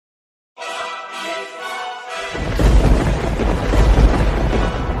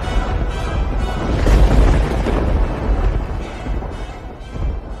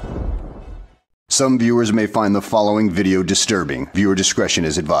Some viewers may find the following video disturbing. Viewer discretion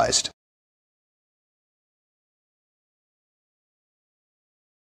is advised.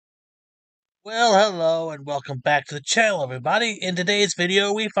 Well, hello and welcome back to the channel, everybody. In today's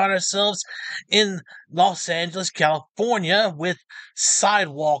video, we find ourselves in Los Angeles, California with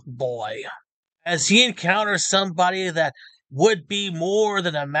Sidewalk Boy, as he encounters somebody that would be more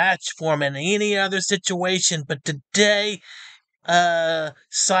than a match for him in any other situation. But today,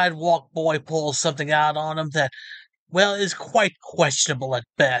 Sidewalk Boy pulls something out on him that, well, is quite questionable at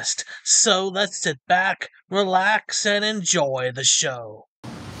best. So let's sit back, relax, and enjoy the show.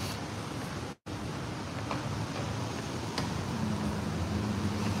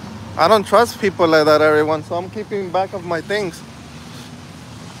 I don't trust people like that, everyone, so I'm keeping back of my things.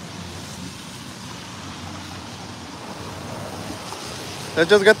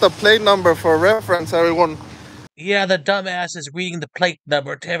 Let's just get the plate number for reference, everyone. Yeah, the dumbass is reading the plate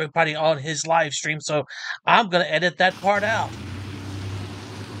number to everybody on his live stream, so I'm gonna edit that part out.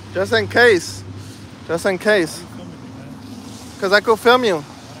 Just in case. Just in case. Because I could film you.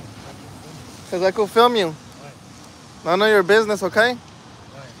 None of your business, okay?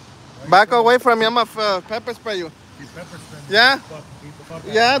 Back away from me. I'm gonna pepper spray you. Yeah?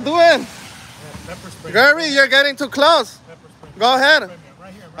 Yeah, do it. Gary, you're getting too close. Go ahead.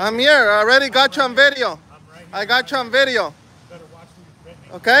 I'm here. I already got you on video. I got you on video.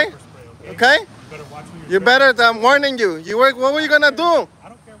 Okay? Okay? You better. I'm warning you. What were you gonna do?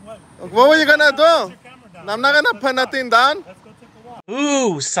 What were you gonna do? I'm not gonna put nothing down.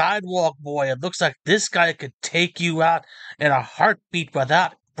 Ooh, Sidewalk Boy, it looks like this guy could take you out in a heartbeat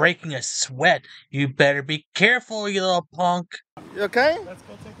without breaking a sweat. You better be careful, you little punk. You okay?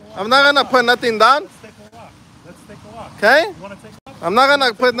 I'm not gonna put nothing down. Let's take a walk. Okay? You wanna take a walk? I'm not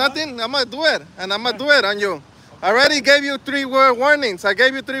gonna put nothing. I'm gonna do it, and I'm gonna do it on you. I already gave you 3 warnings. I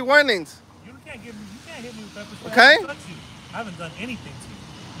gave you 3 warnings. You can't hit me with pepper spray. Okay? I haven't done anything to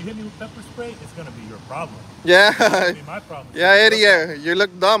you. You hit me with pepper spray, it's gonna be your problem. Yeah. It's gonna be my problem. Yeah, idiot. You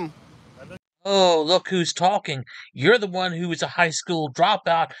look dumb. Oh, look who's talking. You're the one who is a high school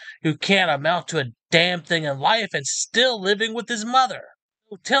dropout who can't amount to a damn thing in life and still living with his mother.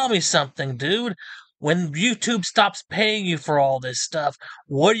 Tell me something, dude. When YouTube stops paying you for all this stuff,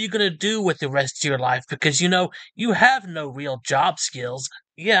 what are you going to do with the rest of your life? Because, you know, you have no real job skills.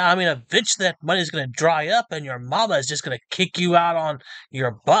 Yeah, I mean, eventually that money's going to dry up and your mama is just going to kick you out on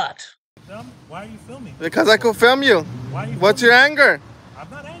your butt. Why are you filming? Because I could film you. What's your anger? I'm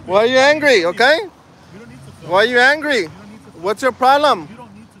not angry. Why are you angry, okay? You don't need to film. Why are you angry? What's your problem? You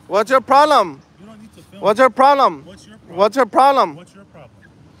don't need to film. What's your problem? You don't need to film. What's your problem? What's your problem? What's your problem? What's your problem?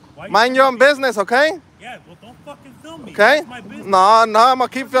 Why Mind your own business, okay? Yeah, well, don't fucking film me. Okay? That's my business. No, I'm gonna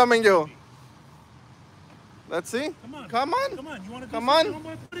keep filming you. Let's see. Come on. Come on. Come on. You want to do Come something, on.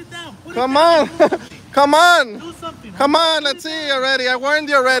 homeboy? Put it down. Put Come it down on. and do something. Come on. Do something. Come homeboy. on. Put Let's it see down. already. I warned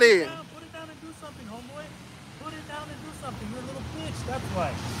you already. Put it down and do something, homeboy. Put it down and do something. You're a little bitch. That's why.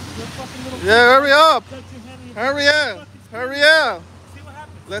 You're a fucking little bitch. Yeah, hurry up. Got your hand in your Hurry fucking up. screen. Hurry up. See what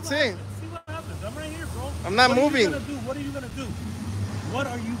happens. Let's see. See what happens. I'm right here, bro. I'm not moving. What are you gonna do? What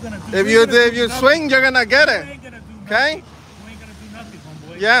are you gonna do? If you swing, you're gonna get You it. ain't gonna do nothing. Okay? You ain't gonna do nothing,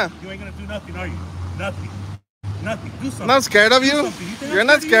 homeboy. Yeah. You ain't gonna do nothing, are you? Nothing. Nothing. Do something. I'm not scared of Do you. something. You think You're I'm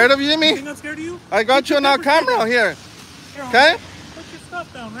not scared of you, You me. think I'm scared of you? I got you on our camera here. Here, Okay? homeboy, put your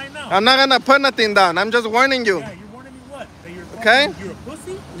stuff down right now. I'm not gonna put nothing down. I'm just warning you. Yeah, you're warning me what? That you're Okay? You're a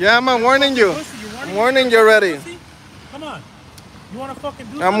pussy? Yeah, I'm warning you. Pussy, you're warning I'm me warning you're you a already. pussy? Come on. You wanna fucking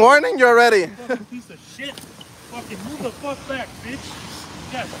do I'm something? warning you already. You fucking piece of shit. Fucking move the fuck back, bitch.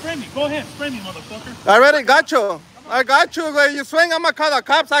 Yeah, spray me. Go ahead, spray me, motherfucker. I already got you. I got you. When you swing, I'm gonna call the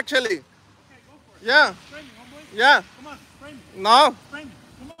cops actually. Okay, go for it. Yeah. Spray me, homeboy. Yeah. Come on, spray me. No. Spray me.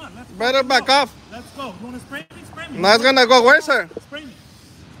 Come on, let's Better fucking back go. off. Let's go. You wanna spray me? Spray me. No, it's gonna go worse, sir. Spray me.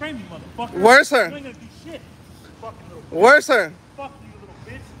 Spray me, motherfucker. Worse, sir. You ain't gonna do shit. Fucking little bitch. Worse, sir. Fuck you, little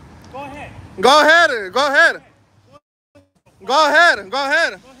bitch. Go ahead. Go ahead. Go ahead. Go ahead. Go ahead. Go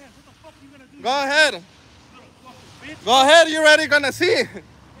ahead. What the fuck you gonna do? Go ahead. Little fucking bitch. Go ahead. You're already gonna see.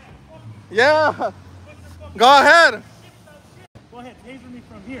 Yeah. Fuck your fucking Go ahead. Go ahead, taser me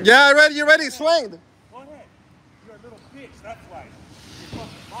from here. Yeah, already. You already swinged. Go ahead. You're a little bitch, that's why. You're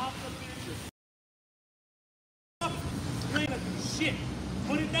fucking mom's a bitch. You ain't gonna do shit.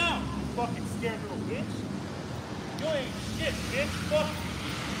 Put it down, you fucking scared little bitch. You ain't shit, bitch. Fuck you.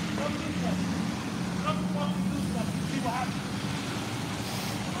 Come do something. Come fucking do something. See what happens.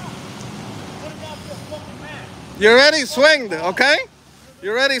 Come on. Put it down for a fucking man. You already swinged. Okay. You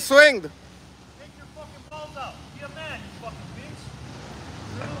already swinged. Take your fucking balls out. Be a man, you fucking bitch.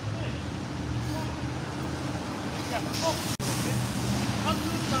 You're a little bitch. Yeah, fuck you, bitch. Come do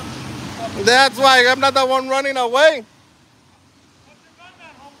something. fucking... That's why I'm not the one running away. Put your gun down,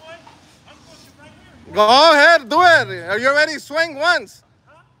 homeboy. I'm pushing right here. Go ahead, do it. You already swing once.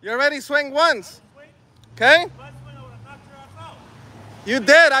 You already swing once. Wait. Okay? Last swing, I would have knocked your ass out. You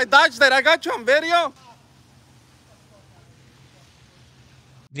did. I dodged it. I got you on video.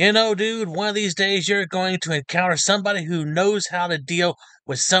 You know, dude, one of these days you're going to encounter somebody who knows how to deal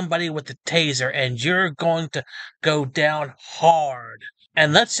with somebody with a taser, and you're going to go down hard.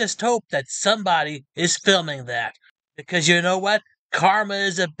 And let's just hope that somebody is filming that. Because you know what? Karma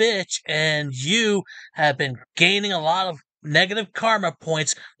is a bitch, and you have been gaining a lot of negative karma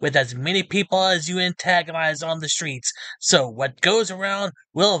points with as many people as you antagonize on the streets. So what goes around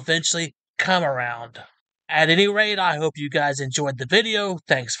will eventually come around. At any rate, I hope you guys enjoyed the video.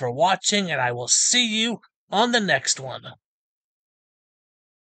 Thanks for watching, and I will see you on the next one.